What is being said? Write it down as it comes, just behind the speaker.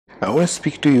I want to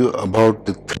speak to you about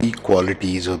the three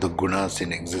qualities or the gunas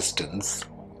in existence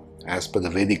as per the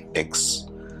Vedic texts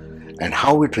and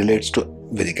how it relates to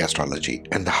Vedic astrology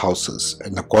and the houses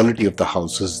and the quality of the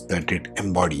houses that it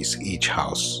embodies, each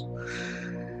house.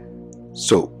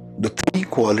 So, the three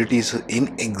qualities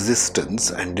in existence,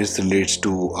 and this relates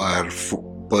to our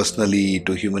personally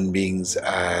to human beings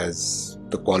as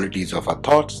the qualities of our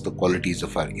thoughts, the qualities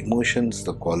of our emotions,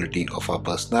 the quality of our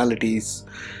personalities,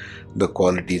 the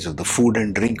qualities of the food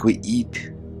and drink we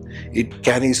eat. It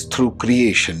carries through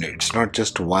creation. It's not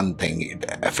just one thing. It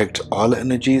affects all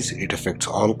energies, it affects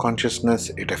all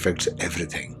consciousness, it affects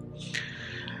everything.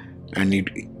 And it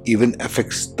even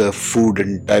affects the food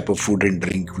and type of food and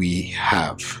drink we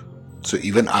have. So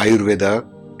even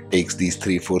Ayurveda takes these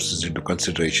three forces into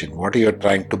consideration. What you're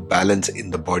trying to balance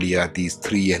in the body are these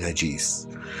three energies.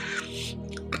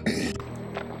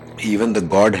 Even the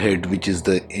Godhead, which is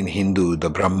in Hindu, the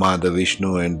Brahma, the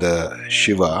Vishnu, and the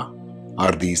Shiva,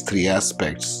 are these three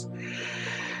aspects.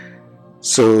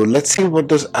 So let's see what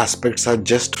those aspects are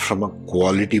just from a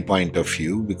quality point of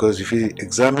view, because if we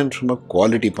examine from a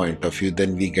quality point of view,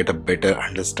 then we get a better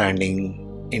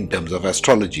understanding in terms of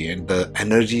astrology and the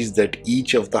energies that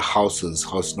each of the houses,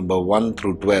 house number 1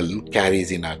 through 12,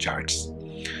 carries in our charts.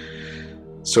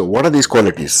 So what are these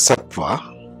qualities? Sattva,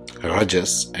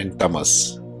 Rajas, and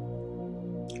Tamas.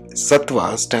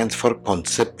 Sattva stands for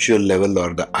conceptual level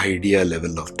or the idea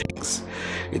level of things.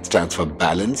 It stands for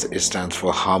balance, it stands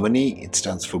for harmony, it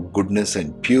stands for goodness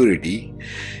and purity.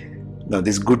 Now,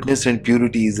 this goodness and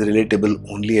purity is relatable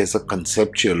only as a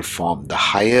conceptual form. The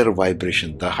higher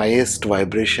vibration, the highest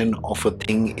vibration of a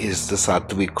thing is the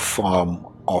sattvic form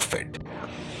of it.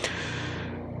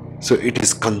 So, it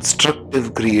is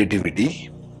constructive creativity.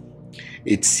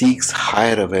 It seeks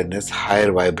higher awareness,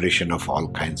 higher vibration of all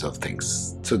kinds of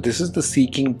things. So this is the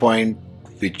seeking point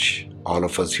which all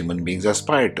of us human beings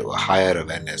aspire to: a higher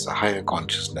awareness, a higher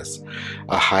consciousness,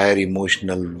 a higher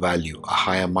emotional value, a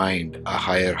higher mind, a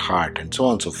higher heart, and so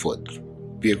on and so forth.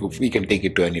 We can take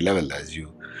it to any level, as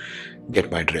you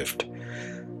get my drift.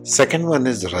 Second one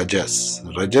is Rajas.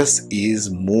 Rajas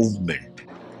is movement.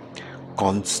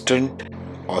 Constant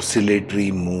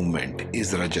oscillatory movement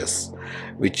is Rajas,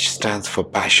 which stands for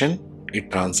passion. It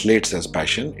translates as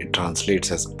passion, it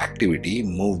translates as activity,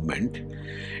 movement.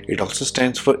 It also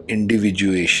stands for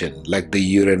individuation, like the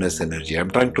Uranus energy. I'm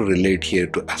trying to relate here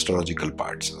to astrological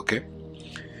parts, okay?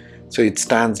 So it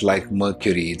stands like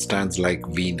Mercury, it stands like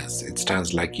Venus, it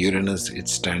stands like Uranus, it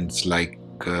stands like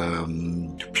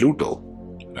Pluto,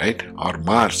 right? Or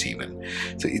Mars even.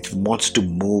 So it wants to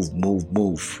move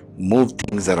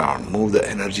things around, move the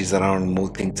energies around,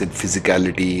 move things in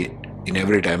physicality, in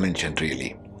every dimension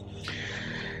really.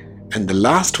 And the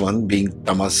last one being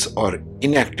tamas or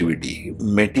inactivity,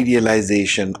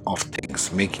 materialization of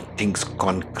things, making things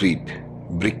concrete,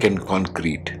 brick and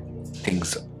concrete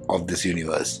things of this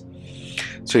universe.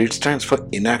 So it stands for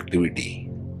inactivity.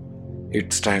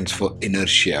 It stands for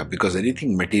inertia, because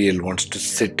anything material wants to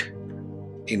sit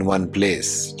in one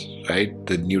place, right?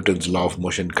 The Newton's law of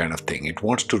motion kind of thing. It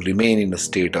wants to remain in a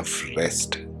state of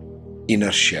rest,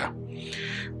 inertia,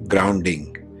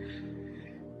 grounding.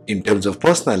 In terms of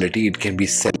personality, it can be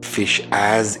selfish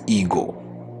as ego,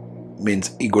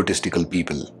 means egotistical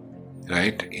people,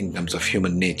 right? In terms of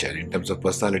human nature, in terms of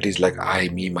personalities like I,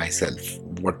 me, myself.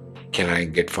 What can I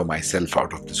get for myself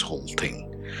out of this whole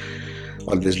thing?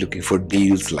 Always looking for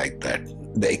deals like that.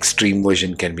 The extreme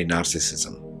version can be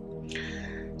narcissism.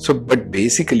 So, but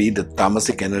basically the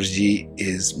tamasic energy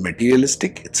is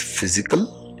materialistic, it's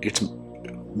physical, it's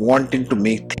wanting to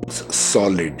make things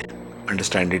solid.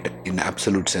 Understand it in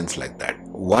absolute sense like that.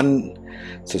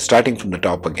 So starting from the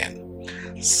top again,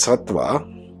 Sattva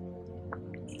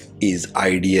is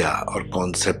idea or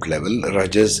concept level,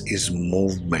 Rajas is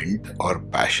movement or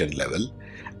passion level,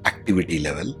 activity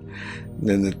level.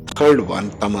 Then the third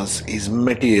one, Tamas, is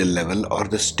material level or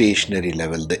the stationary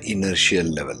level, the inertial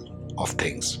level of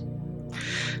things.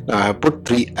 Now I have put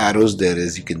 3 arrows there,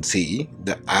 as you can see.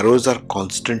 The arrows are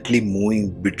constantly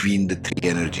moving between the 3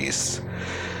 energies.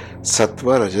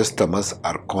 Sattva, Rajas, Tamas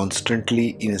are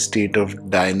constantly in a state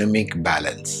of dynamic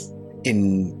balance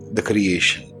in the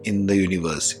creation, in the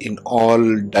universe, in all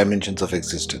dimensions of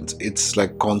existence. It's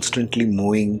like constantly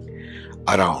moving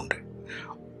around.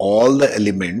 All the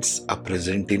elements are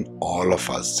present in all of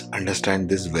us. Understand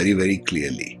this very, very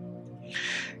clearly.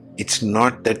 It's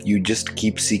not that you just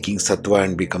keep seeking sattva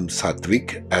and become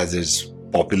sattvic, as is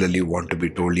popularly want to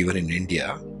be told even in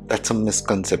India. That's a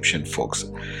misconception,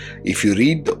 folks. If you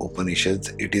read the Upanishads,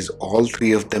 it is all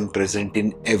 3 of them present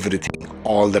in everything,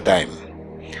 all the time.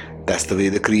 That's the way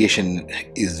the creation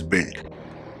is built.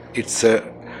 It's a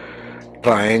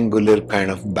triangular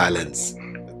kind of balance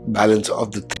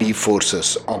of the three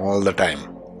forces all the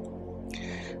time.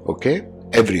 Okay,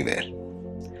 everywhere.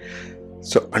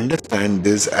 So understand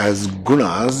this as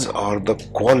gunas, or the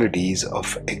qualities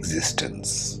of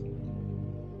existence.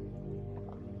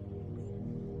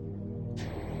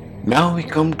 Now we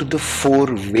come to the four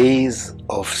ways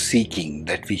of seeking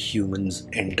that we humans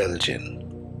indulge in.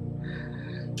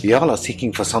 We all are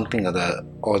seeking for something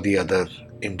or the other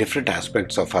in different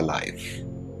aspects of our life.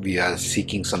 We are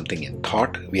seeking something in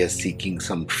thought, we are seeking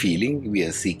some feeling, we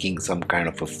are seeking some kind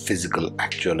of a physical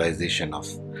actualization of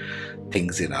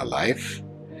things in our life.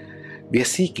 We are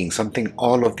seeking something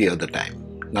all of the other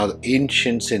time. Now the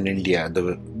ancients in India,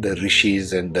 the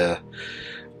rishis and the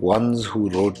ones who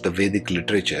wrote the Vedic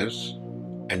literature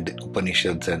and the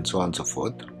Upanishads and so on and so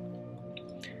forth,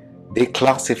 they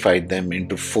classified them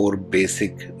into four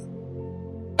basic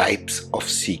types of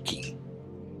seeking.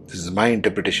 This is my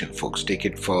interpretation, folks. Take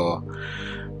it for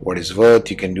what is worth.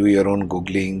 You can do your own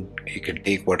Googling. You can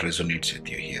take what resonates with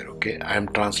you here, okay? I am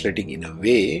translating in a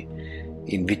way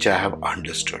in which I have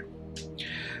understood.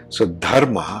 So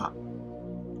Dharma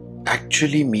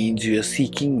actually means you are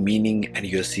seeking meaning and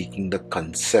you are seeking the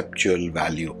conceptual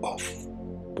value of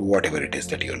whatever it is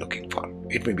that you are looking for.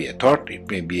 It may be a thought, it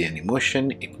may be an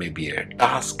emotion, it may be a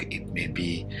task, it may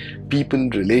be people,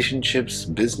 relationships,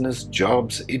 business,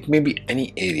 jobs, it may be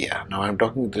any area. Now I'm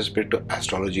talking with respect to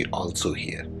astrology also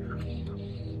here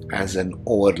as an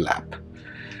overlap.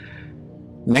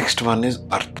 Next one is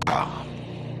Artha.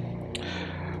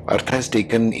 Artha is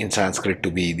taken in Sanskrit to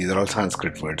be, these are all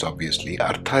Sanskrit words obviously.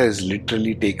 Artha is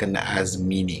literally taken as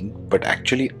meaning, but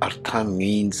actually Artha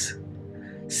means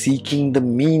seeking the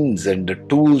means and the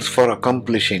tools for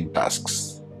accomplishing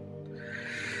tasks.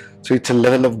 So it's a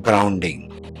level of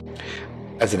grounding.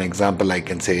 As an example, I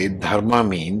can say Dharma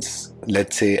means,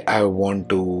 let's say I want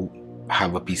to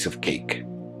have a piece of cake,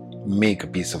 make a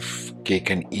piece of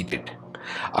cake and eat it.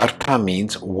 Artha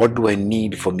means, what do I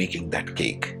need for making that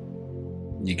cake?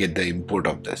 You get the import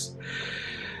of this.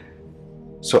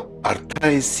 So Artha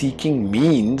is seeking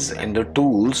means and the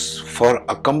tools for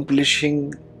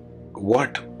accomplishing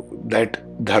what?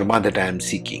 That dharma that I am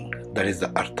seeking. That is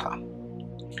the Artha.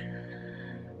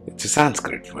 It's a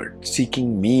Sanskrit word.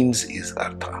 Seeking means is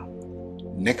Artha.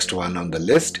 Next one on the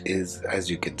list is, as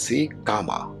you can see,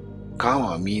 Kama.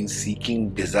 Kama means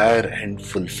seeking desire and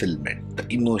fulfillment, the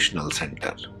emotional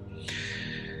center.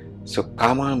 So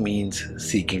Kama means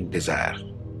seeking desire.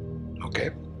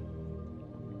 Okay.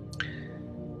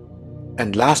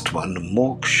 And last one,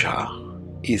 Moksha,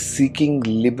 is seeking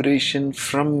liberation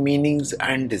from meanings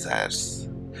and desires.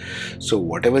 So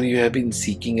whatever you have been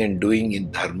seeking and doing in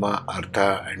Dharma,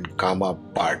 Artha and Kama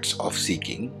parts of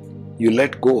seeking, you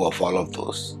let go of all of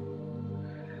those.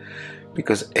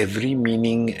 Because every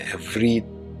meaning, every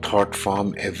thought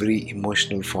form, every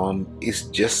emotional form is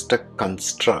just a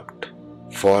construct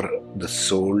for the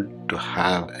soul to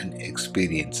have an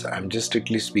experience. I'm just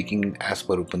strictly speaking as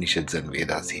per Upanishads and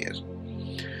Vedas here.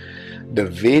 The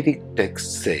Vedic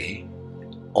texts say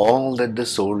all that the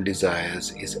soul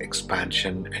desires is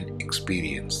expansion and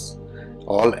experience.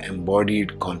 All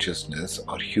embodied consciousness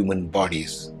or human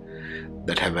bodies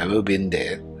that have ever been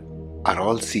there are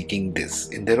all seeking this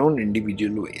in their own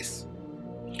individual ways.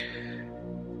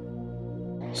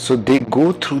 So they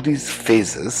go through these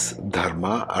phases,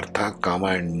 Dharma, Artha, Kama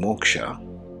and Moksha.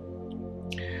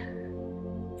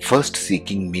 First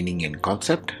seeking meaning and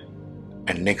concept,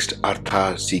 and next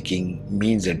Artha seeking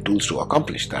means and tools to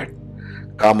accomplish that.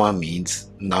 Kama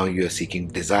means now you are seeking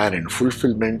desire and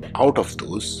fulfillment out of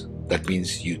those. That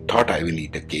means you thought I will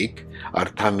eat a cake.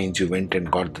 Artha means you went and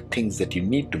got the things that you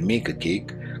need to make a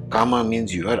cake. Kama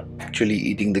means you are actually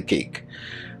eating the cake.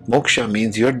 Moksha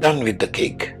means you are done with the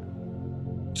cake.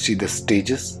 See the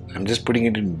stages? I'm just putting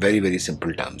it in very, very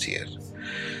simple terms here.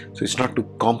 So it's not too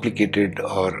complicated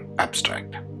or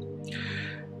abstract.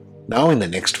 Now in the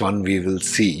next one we will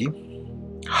see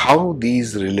how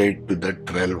these relate to the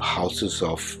 12 houses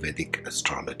of Vedic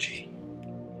astrology.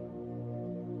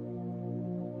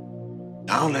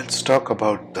 Now let's talk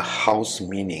about the house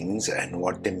meanings and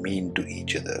what they mean to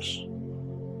each other.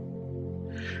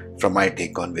 From my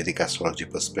take on Vedic astrology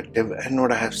perspective and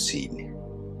what I have seen.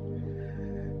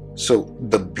 So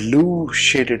the blue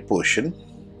shaded portion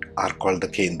are called the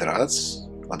Kendras,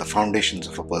 or the foundations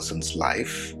of a person's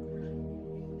life.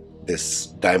 This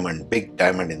diamond, big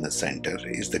diamond in the center,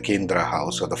 is the Kendra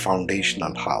house or the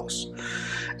foundational house.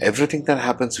 Everything that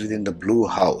happens within the blue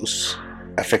house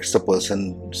affects the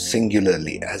person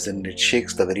singularly, as in it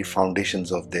shakes the very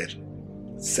foundations of their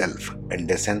self and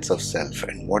their sense of self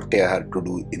and what they are to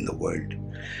do in the world.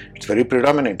 It's a very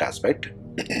predominant aspect.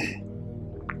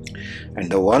 And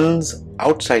the ones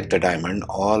outside the diamond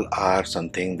all are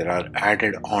something that are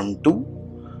added on to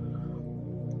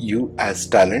you as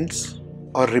talents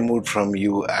or removed from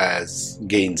you as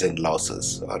gains and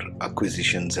losses or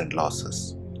acquisitions and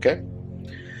losses. Okay,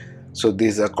 so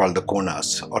these are called the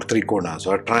konas or trikonas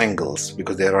or triangles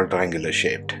because they are all triangular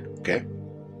shaped. Okay,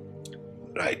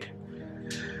 right.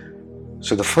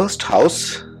 So the first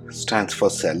house stands for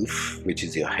self, which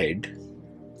is your head,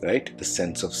 right? The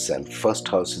sense of self. First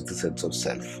house is the sense of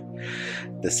self.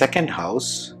 The second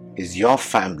house is your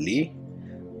family,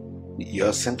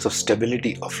 your sense of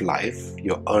stability of life,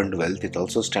 your earned wealth. It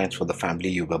also stands for the family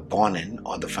you were born in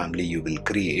or the family you will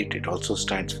create. It also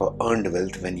stands for earned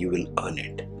wealth when you will earn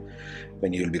it,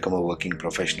 when you will become a working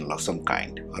professional of some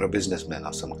kind or a businessman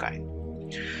of some kind.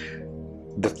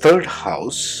 The third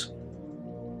house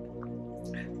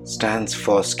stands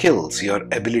for skills, your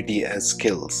ability as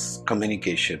skills,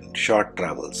 communication, short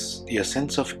travels, your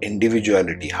sense of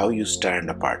individuality, how you stand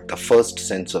apart, the first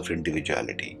sense of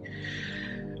individuality.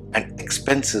 And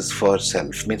expenses for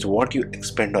self means what you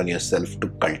expend on yourself to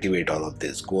cultivate all of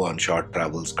this. Go on short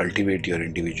travels, cultivate your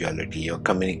individuality, your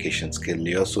communication skill,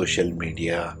 your social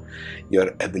media,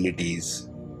 your abilities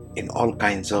in all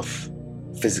kinds of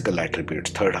physical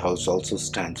attributes. Third house also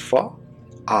stands for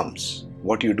arms.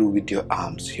 What you do with your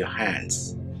arms, your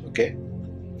hands. Okay.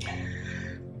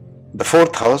 The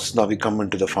fourth house, now we come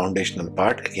into the foundational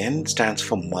part, again stands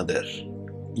for mother,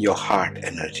 your heart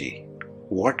energy.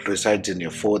 What resides in your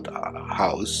fourth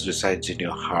house resides in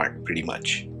your heart pretty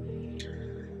much.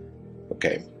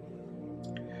 Okay.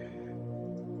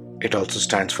 It also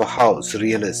stands for house,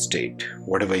 real estate,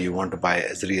 whatever you want to buy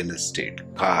as real estate,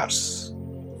 cars,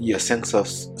 your sense of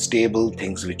stable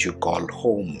things which you call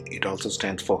home. It also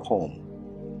stands for home.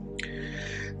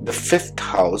 The fifth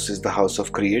house is the house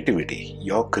of creativity,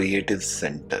 your creative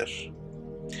center.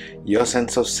 Your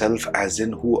sense of self as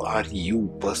in who are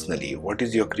you personally? What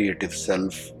is your creative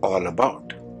self all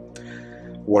about?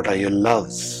 What are your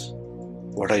loves?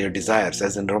 What are your desires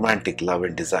as in romantic love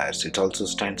and desires? It also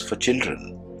stands for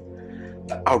children.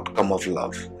 The outcome of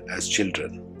love as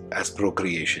children, as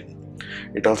procreation.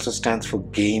 It also stands for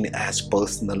gain as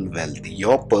personal wealth.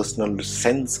 Your personal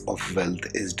sense of wealth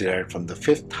is derived from the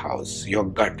fifth house, your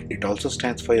gut. It also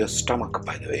stands for your stomach,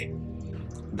 by the way,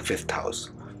 the fifth house.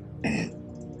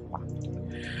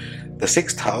 The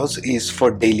sixth house is for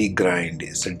daily grind.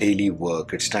 It's a daily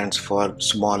work. It stands for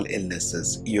small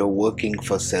illnesses. You're working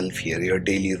for self here, your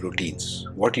daily routines.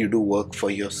 What you do work for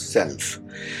yourself.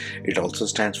 It also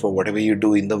stands for whatever you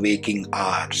do in the waking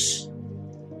hours,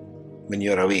 when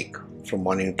you're awake from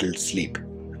morning till sleep.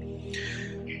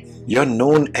 Your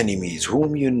known enemies,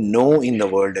 whom you know in the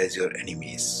world as your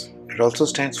enemies. It also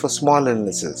stands for small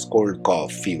illnesses, cold,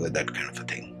 cough, fever, that kind of a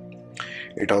thing.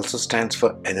 It also stands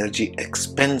for energy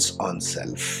expense on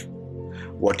self.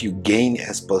 What you gain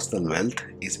as personal wealth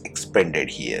is expended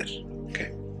here.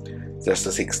 Okay, that's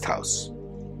the sixth house.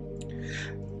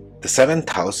 The seventh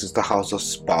house is the house of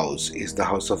spouse, is the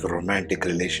house of romantic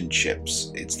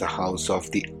relationships. It's the house of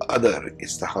the other.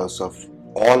 It's the house of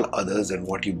all others and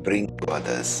what you bring to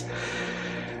others.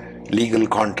 Legal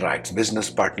contracts, business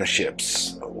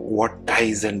partnerships, what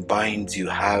ties and binds you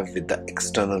have with the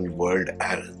external world,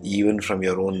 even from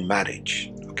your own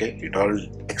marriage. Okay, it all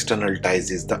external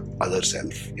ties is the other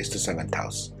self, is the seventh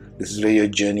house. This is where your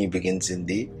journey begins in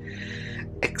the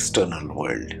external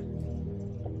world.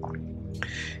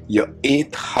 Your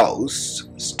eighth house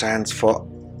stands for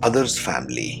others'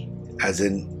 family, as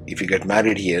in if you get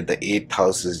married here, the eighth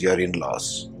house is your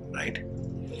in-laws, right?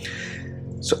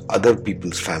 So other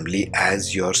people's family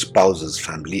as your spouse's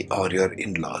family or your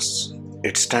in-laws.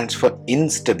 It stands for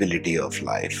instability of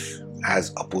life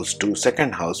as opposed to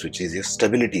second house, which is your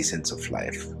stability sense of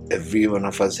life. Every one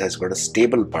of us has got a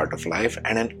stable part of life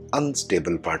and an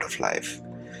unstable part of life.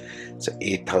 So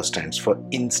eighth house stands for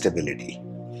instability.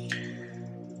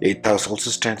 Eighth house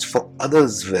also stands for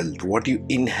others' wealth, what you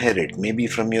inherit, maybe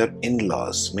from your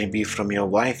in-laws, maybe from your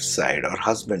wife's side or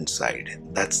husband's side.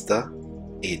 That's the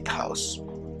eighth house.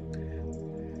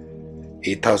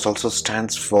 Eighth house also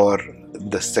stands for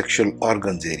the sexual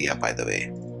organs area, by the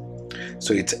way.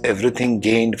 So it's everything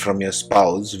gained from your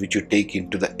spouse which you take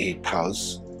into the eighth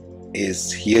house.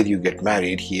 Is here you get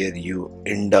married, here you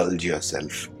indulge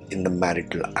yourself in the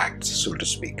marital acts, so to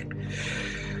speak.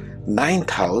 Ninth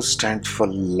house stands for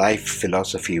life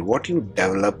philosophy, what you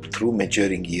develop through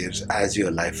maturing years as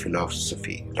your life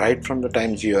philosophy, right from the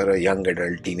times you are a young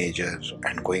adult, teenager,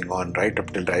 and going on right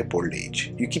up till ripe old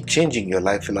age. You keep changing your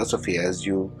life philosophy as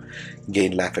you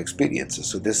gain life experiences.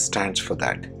 So this stands for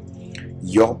that.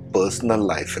 Your personal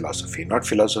life philosophy, not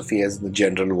philosophy as the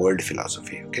general world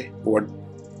philosophy, okay? What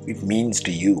it means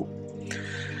to you.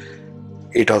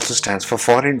 It also stands for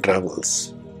foreign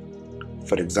travels.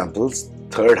 For example,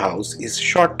 third house is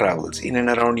short travels in and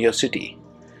around your city.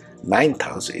 Ninth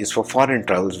house is for foreign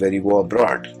travels where you go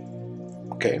abroad,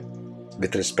 okay,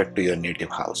 with respect to your native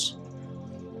house.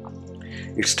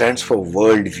 It stands for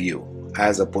worldview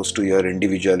as opposed to your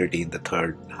individuality in the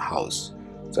third house.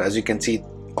 So as you can see,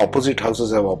 opposite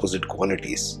houses have opposite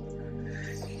qualities.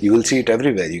 You will see it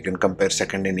everywhere. You can compare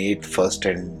second and eighth, first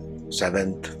and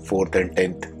seventh, fourth and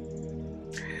 10th.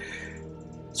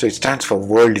 So it stands for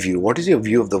worldview. What is your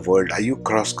view of the world? Are you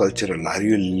cross-cultural? Are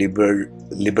you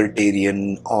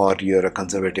libertarian, or you're a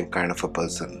conservative kind of a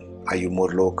person? Are you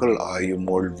more local, or are you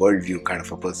more worldview kind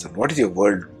of a person? What is your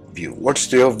worldview?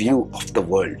 What's your view of the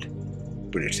world,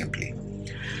 put it simply?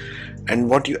 And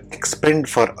what you expend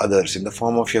for others in the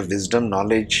form of your wisdom,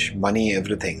 knowledge, money,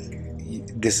 everything.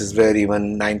 This is where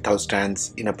even ninth house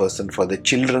stands in a person for the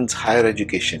children's higher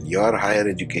education, your higher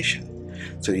education.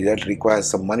 So that requires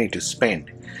some money to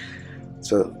spend.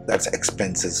 So that's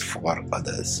expenses for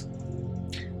others.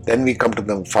 Then we come to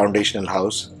the foundational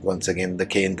house. Once again, the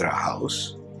Kendra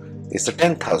house is the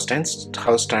 10th house. 10th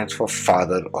house stands for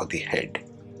father or the head.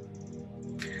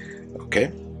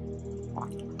 Okay.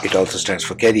 It also stands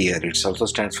for career. It also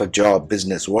stands for job,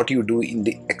 business, what you do in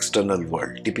the external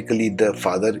world. Typically, the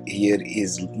father here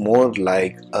is more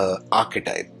like an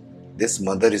archetype. This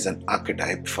mother is an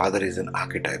archetype, father is an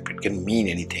archetype. It can mean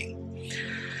anything.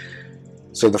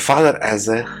 So the father as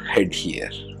a head here.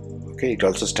 Okay, it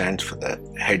also stands for the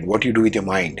head. What you do with your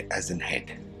mind as in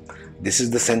head. This is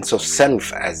the sense of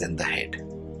self as in the head.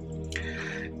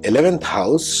 11th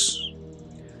house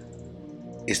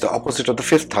is the opposite of the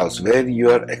 5th house, where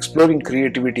you are exploring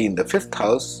creativity in the 5th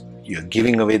house. You are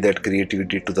giving away that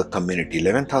creativity to the community.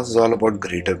 11th house is all about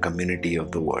greater community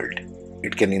of the world.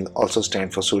 It can also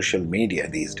stand for social media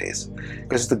these days,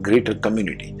 because it's the greater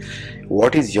community.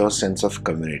 What is your sense of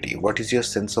community? What is your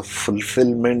sense of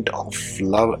fulfillment of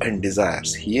love and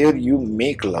desires? Here you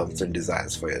make loves and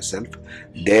desires for yourself.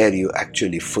 There you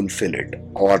actually fulfill it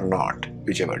or not,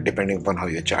 whichever, depending upon how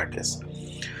your chart is.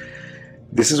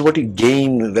 This is what you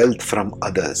gain wealth from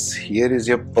others. Here is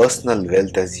your personal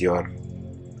wealth as your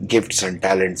gifts and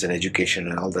talents and education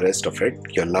and all the rest of it,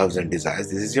 your loves and desires.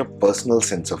 This is your personal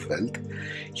sense of wealth.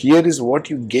 Here is what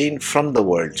you gain from the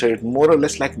world. So it's more or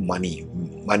less like money,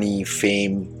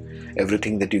 fame,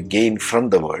 everything that you gain from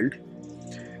the world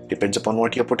depends upon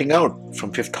what you're putting out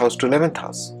from 5th house to 11th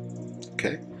house.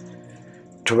 Okay.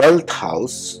 12th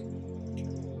house,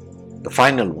 the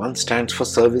final one, stands for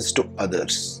service to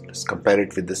others. Let's compare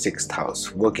it with the 6th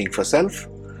house. Working for self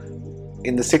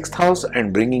in the 6th house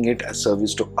and bringing it as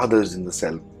service to others in the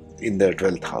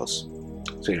 12th house.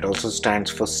 So it also stands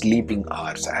for sleeping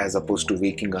hours as opposed to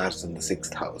waking hours in the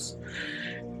 6th house.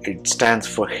 It stands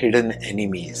for hidden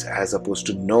enemies as opposed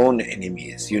to known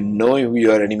enemies. You know who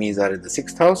your enemies are in the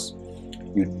 6th house.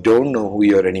 You don't know who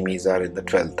your enemies are in the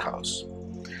 12th house.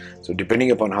 So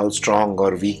depending upon how strong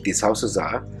or weak these houses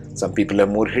are, some people have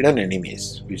more hidden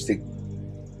enemies, which they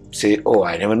say, oh,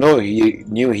 I never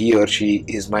knew he or she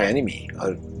is my enemy,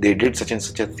 or they did such and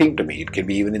such a thing to me. It can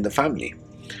be even in the family.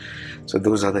 So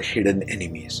those are the hidden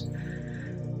enemies.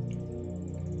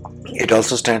 It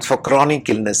also stands for chronic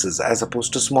illnesses as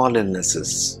opposed to small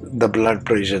illnesses. The blood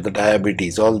pressure, the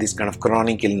diabetes, all these kind of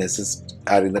chronic illnesses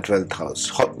are in the 12th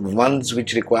house. Ones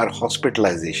which require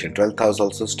hospitalization. 12th house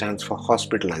also stands for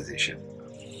hospitalization.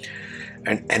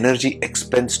 And energy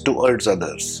expense towards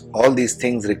others. All these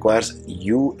things requires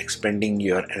you expending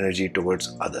your energy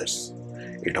towards others.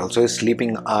 It also is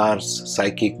sleeping hours,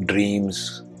 psychic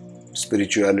dreams,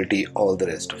 spirituality, all the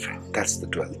rest of it. That's the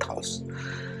 12th house.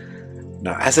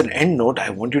 Now, as an end note, I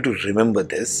want you to remember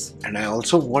this, and I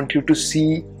also want you to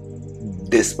see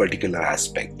this particular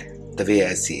aspect the way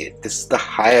I see it. This is the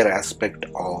higher aspect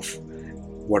of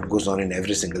what goes on in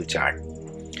every single chart.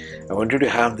 I want you to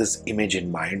have this image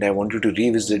in mind. I want you to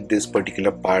revisit this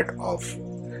particular part of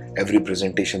every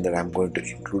presentation that I'm going to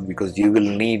include, because you will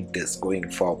need this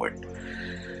going forward.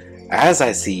 As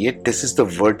I see it, this is the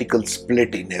vertical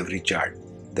split in every chart.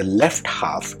 The left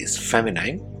half is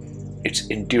feminine, it's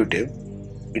intuitive,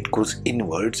 it goes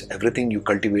inwards, everything you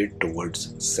cultivate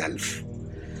towards self.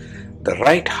 The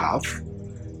right half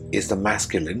is the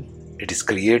masculine, it is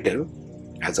creative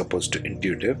as opposed to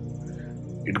intuitive,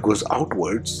 it goes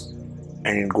outwards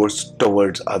and it goes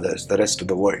towards others, the rest of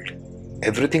the world.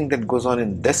 Everything that goes on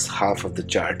in this half of the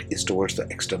chart is towards the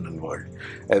external world.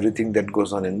 Everything that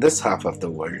goes on in this half of the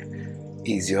world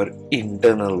is your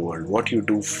internal world, what you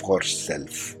do for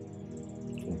self.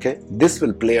 Okay, this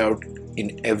will play out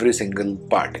in every single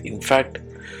part. In fact,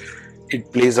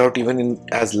 it plays out even in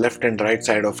as left and right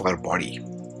side of our body.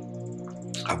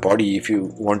 Our body, if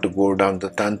you want to go down the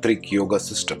tantric yoga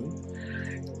system,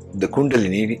 the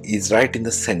kundalini is right in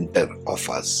the center of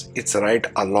us. It's right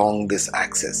along this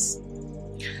axis.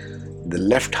 The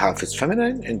left half is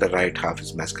feminine and the right half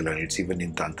is masculine. It's even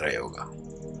in tantra yoga.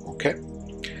 Okay,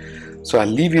 so I'll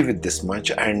leave you with this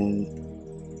much, and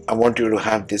I want you to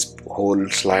have this whole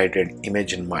slide and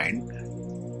image in mind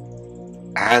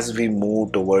as we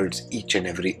move towards each and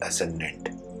every ascendant.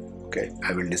 Okay,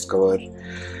 I will discover,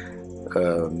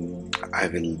 I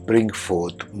will bring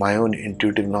forth my own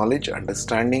intuitive knowledge,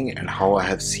 understanding, and how I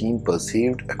have seen,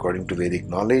 perceived according to Vedic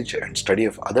knowledge and study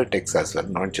of other texts as well,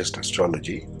 not just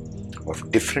astrology,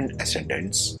 of different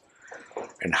ascendants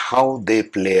and how they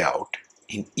play out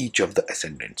in each of the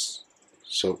ascendants.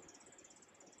 So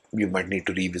you might need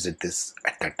to revisit this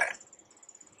at that time.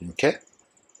 Okay.